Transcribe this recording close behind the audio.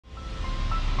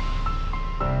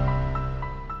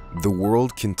The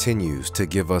world continues to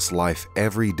give us life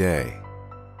every day.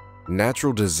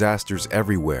 Natural disasters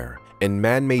everywhere and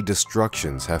man-made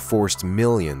destructions have forced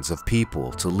millions of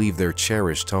people to leave their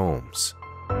cherished homes.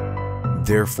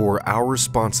 Therefore, our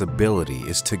responsibility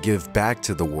is to give back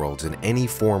to the world in any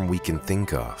form we can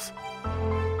think of.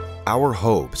 Our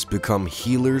hopes become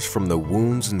healers from the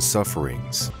wounds and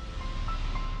sufferings.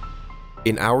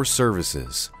 In our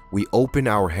services, we open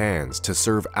our hands to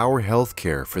serve our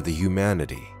healthcare for the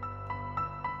humanity.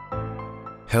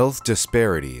 Health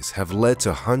disparities have led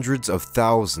to hundreds of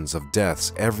thousands of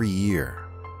deaths every year.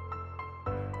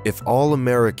 If all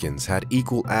Americans had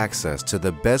equal access to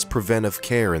the best preventive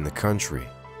care in the country,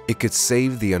 it could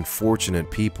save the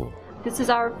unfortunate people. This is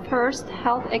our first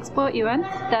Health Expo event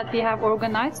that we have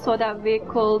organized so that we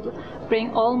could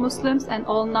bring all Muslims and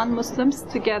all non-Muslims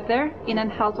together in a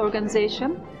health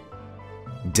organization.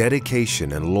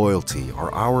 Dedication and loyalty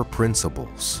are our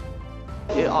principles.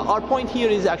 Our point here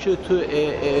is actually to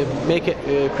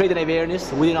create an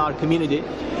awareness within our community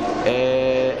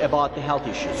about the health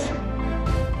issues.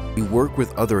 We work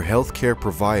with other healthcare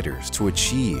providers to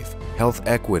achieve health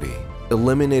equity,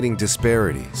 eliminating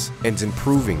disparities, and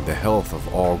improving the health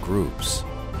of all groups.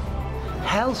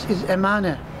 Health is a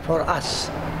manna for us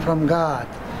from God.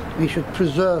 We should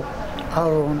preserve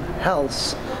our own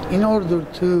health in order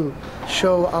to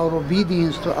show our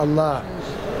obedience to Allah,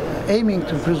 aiming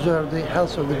to preserve the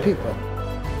health of the people.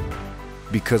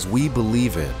 Because we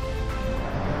believe in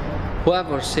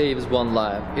whoever saves one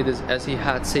life, it is as he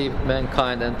had saved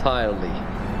mankind entirely.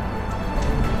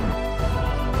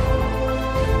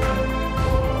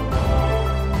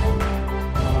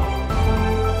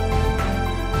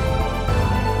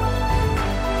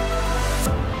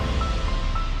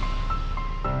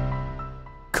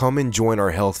 Come and join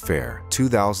our Health Fair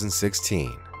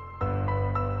 2016.